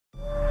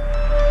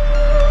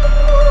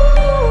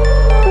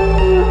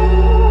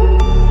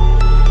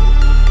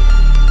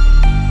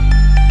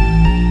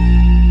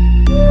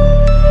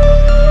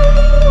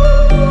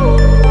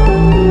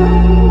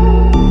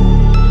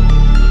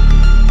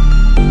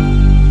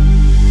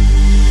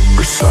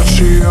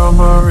Versace on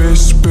my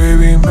wrist,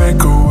 baby,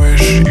 make a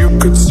wish. You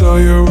could sell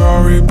your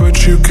Rari,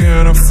 but you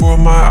can't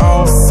afford my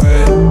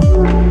outfit.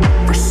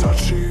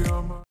 Versace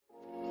on my...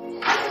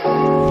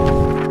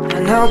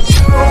 And I'll go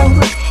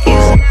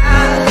is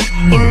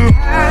not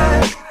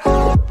enough.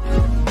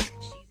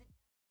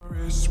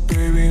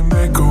 Baby,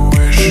 make a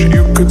wish.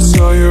 You could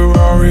sell your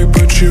Rari,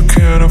 but you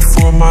can't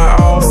afford my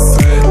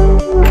outfit.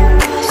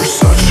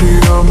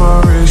 Versace on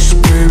my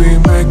wrist, baby,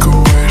 make a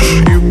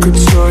wish. You could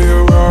sell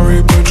your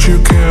Rari, but you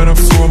can't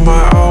afford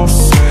my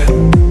outfit.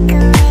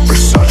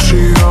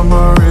 Versace on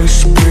my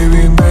wrist,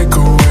 baby, make a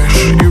wish.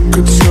 You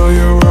could sell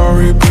your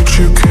Rari, but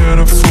you can't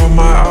afford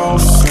my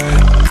outfit.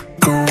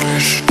 Make a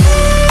wish.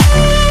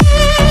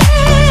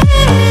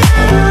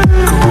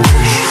 Go wish.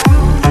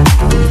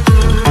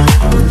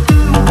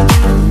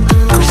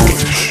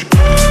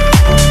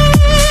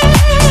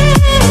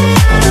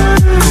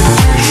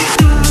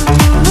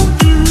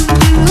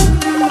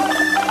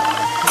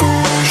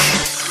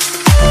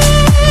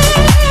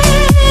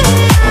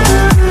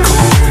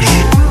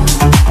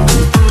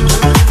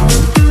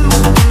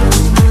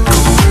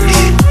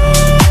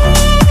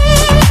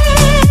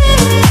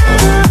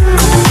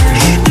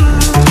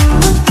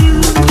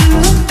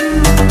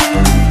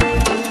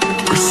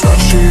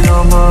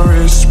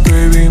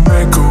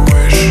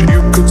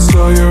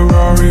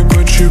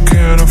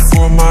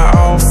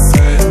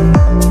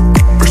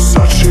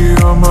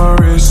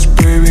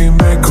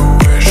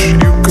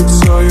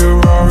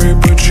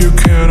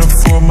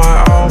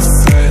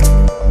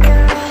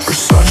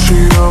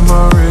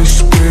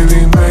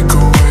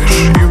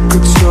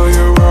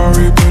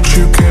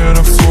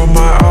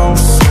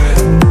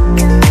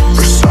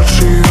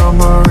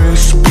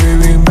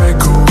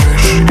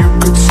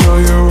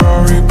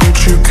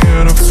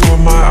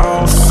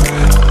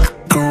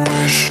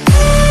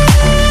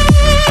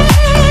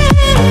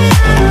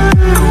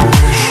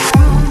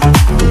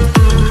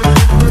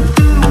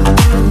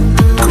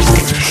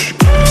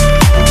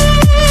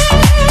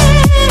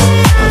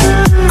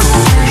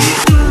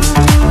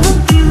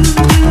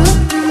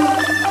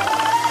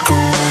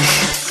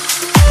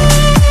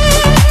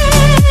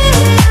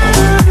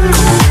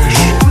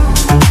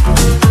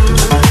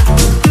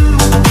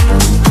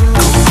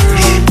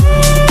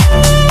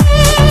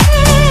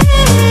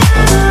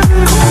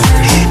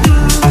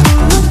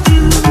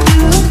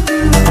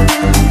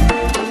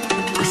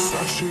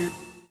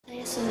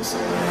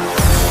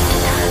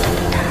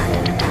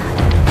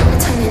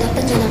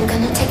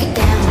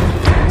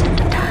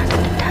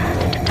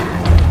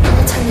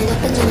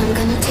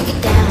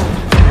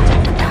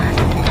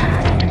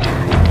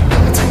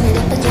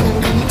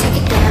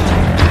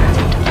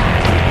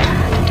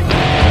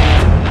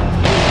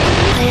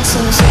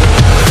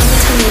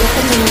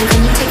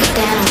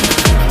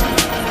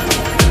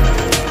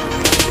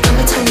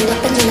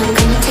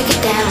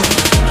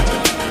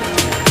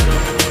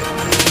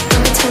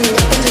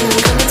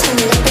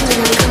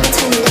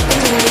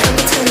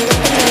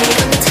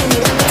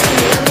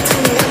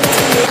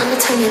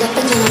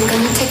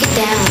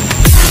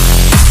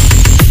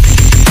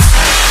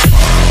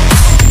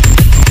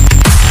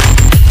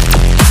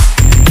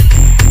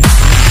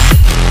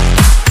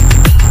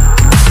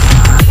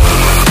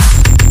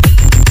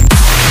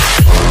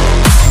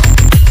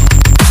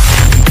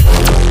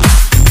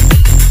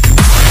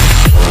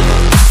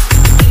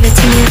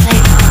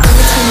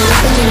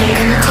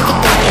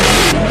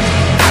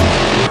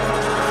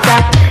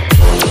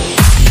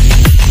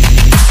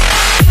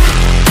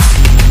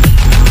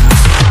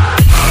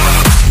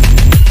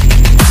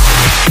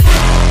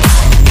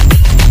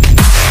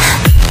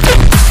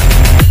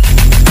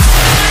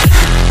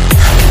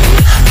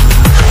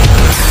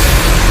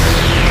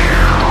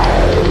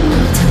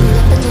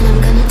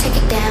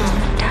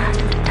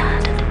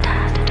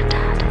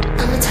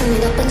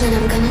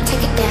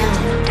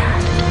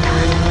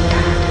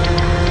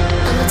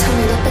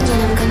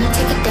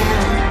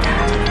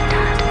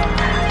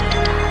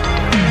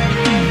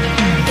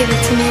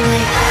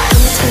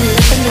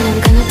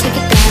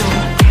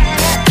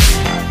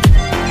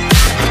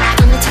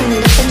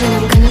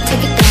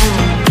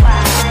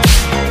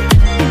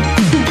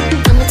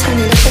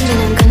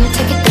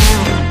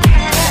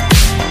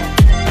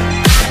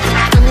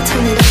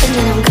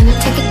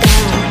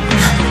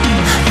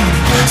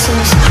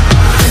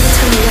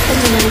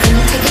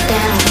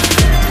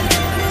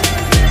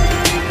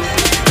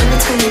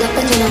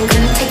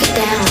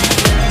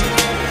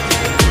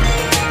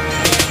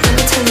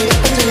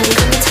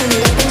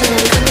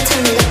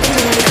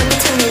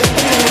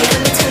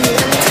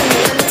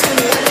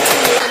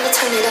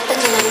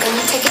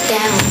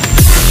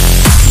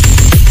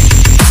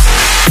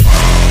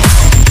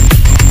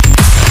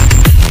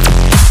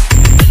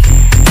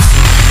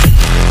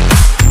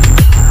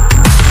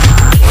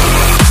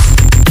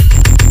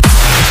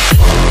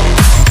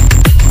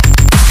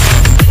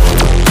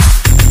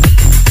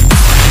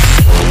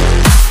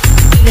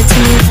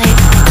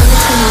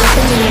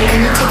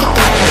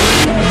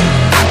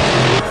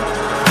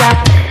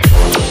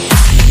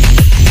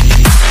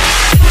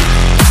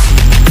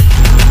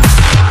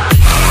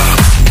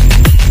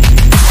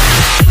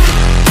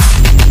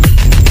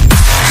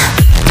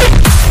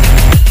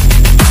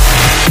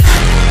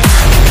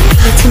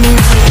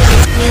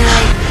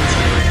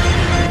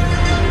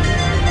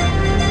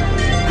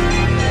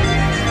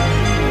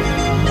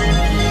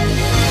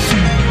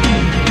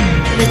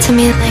 it to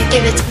me like,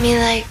 give it to me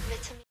like.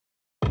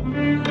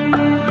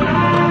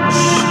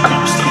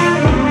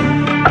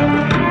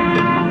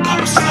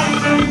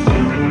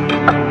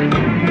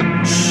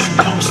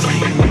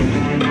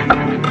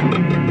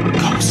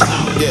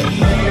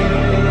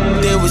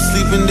 They was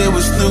sleeping, they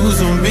was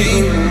snooze on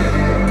me.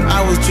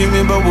 I was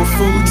dreaming about what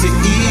food to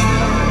eat.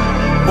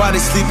 Why they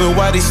sleeping,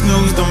 why they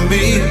snoozed on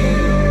me?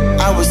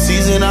 I was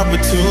seizing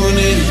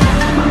opportunity.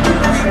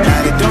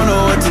 Now they don't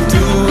know what to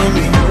do with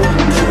me.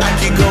 I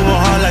keep going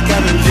hard like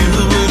I'm in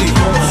puberty.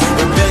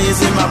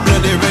 Rebellions in my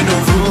blood, there ain't no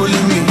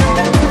ruling me.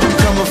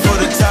 Coming for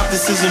the top,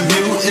 this is a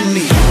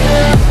mutiny.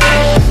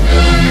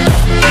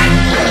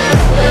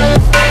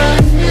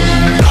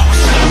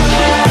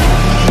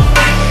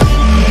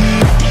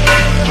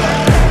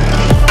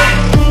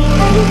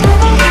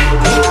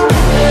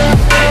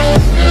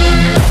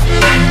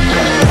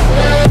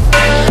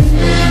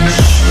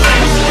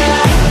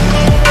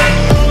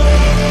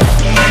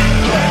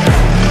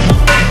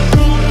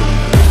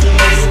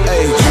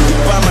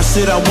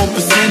 Shit, I want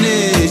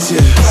percentage,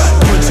 yeah.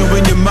 Put you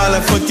in your mind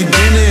like fucking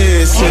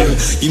Guinness, yeah.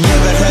 You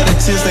never had a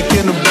chance like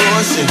an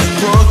abortion.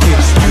 Broken,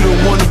 you don't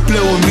wanna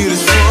play with me to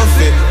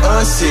forfeit.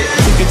 Shit,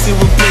 took it to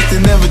a place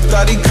they never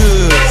thought he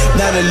could.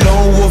 Now the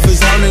lone wolf is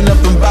hounding up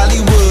in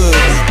Bollywood.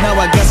 Now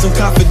I got some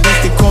confidence,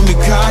 they call me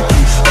cocky.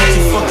 Put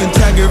your fucking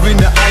tiger in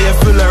the eye, I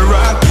feel like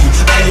Rocky.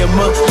 I am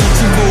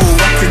untouchable,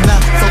 I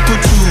cannot fuck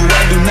with you.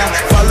 I do not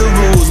follow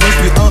rules, makes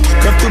me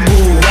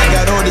uncomfortable. I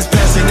got all this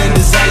passion and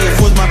desire,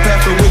 force my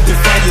path with the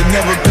fire.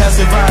 Never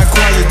passive, I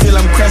acquire till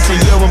I'm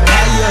crashing your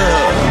empire.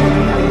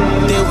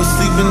 They was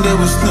sleeping, they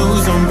was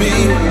snooze on me.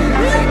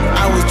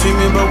 I was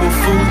dreaming about what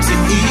food to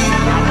eat.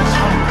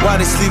 Why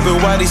they sleeping,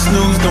 why they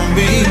snoozed on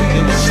me?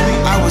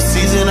 I was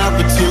seizing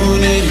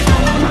opportunity.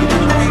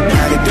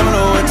 Now they don't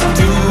know what to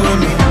do with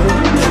me.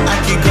 I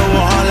keep going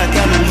hard like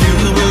I'm in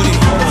puberty.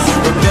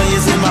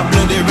 Rebellions in my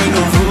blood, there ain't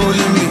no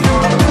ruling me.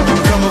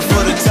 Coming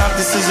for the top,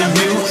 this is a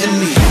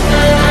mutiny.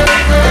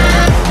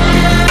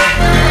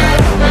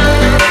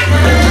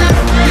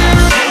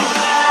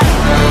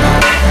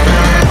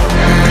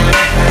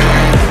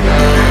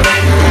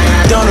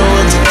 Don't know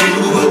what to do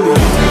with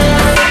me.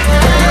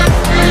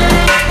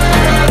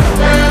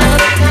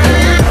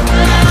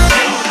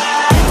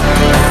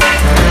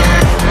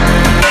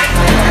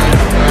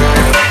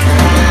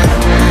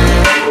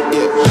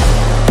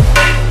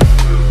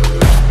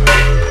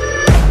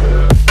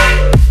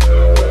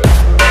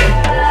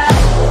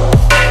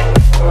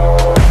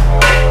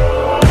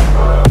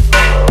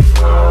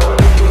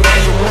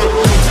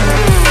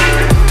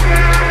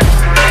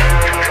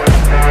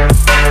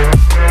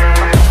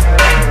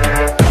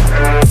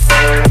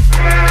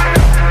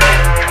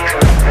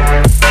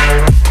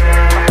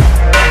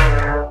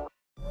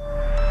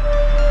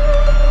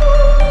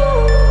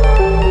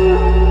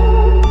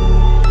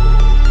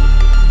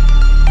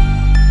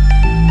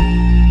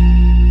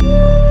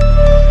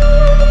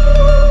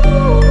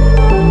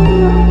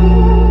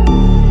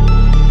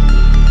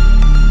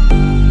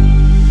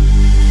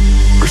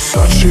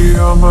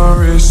 On my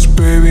wrist,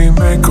 baby,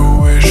 make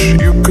a wish.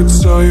 You could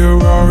sell your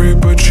Rari,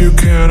 but you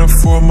can't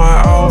afford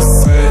my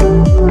outfit.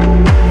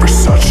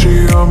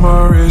 Versace on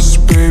my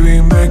wrist,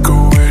 baby, make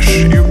a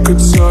wish. You could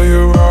sell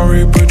your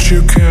Rari, but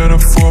you can't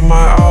afford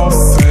my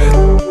outfit.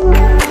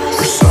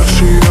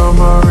 Versace on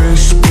my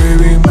wrist,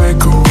 baby,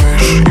 make a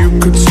wish. You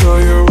could sell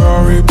your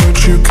Rari,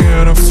 but you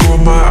can't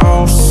afford my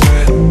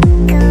outfit.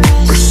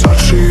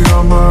 Versace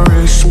on my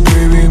wrist,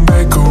 baby,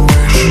 make a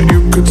wish.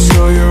 You could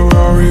sell your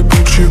Rari,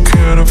 but you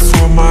can't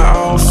afford my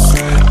outfit.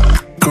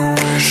 Go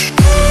wish.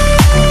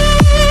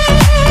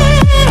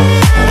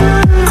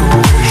 Go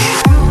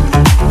wish. Go wish.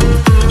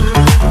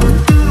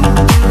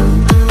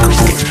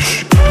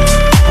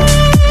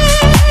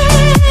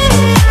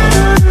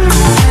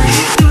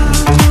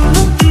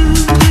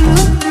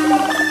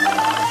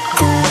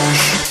 Go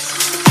wish.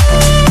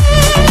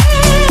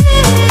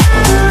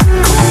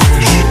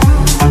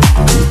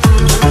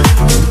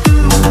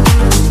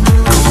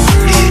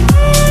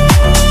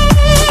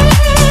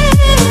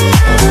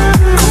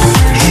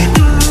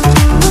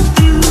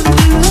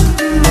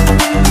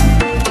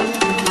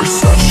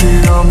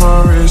 Versace on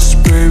my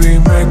wrist, baby,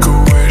 make a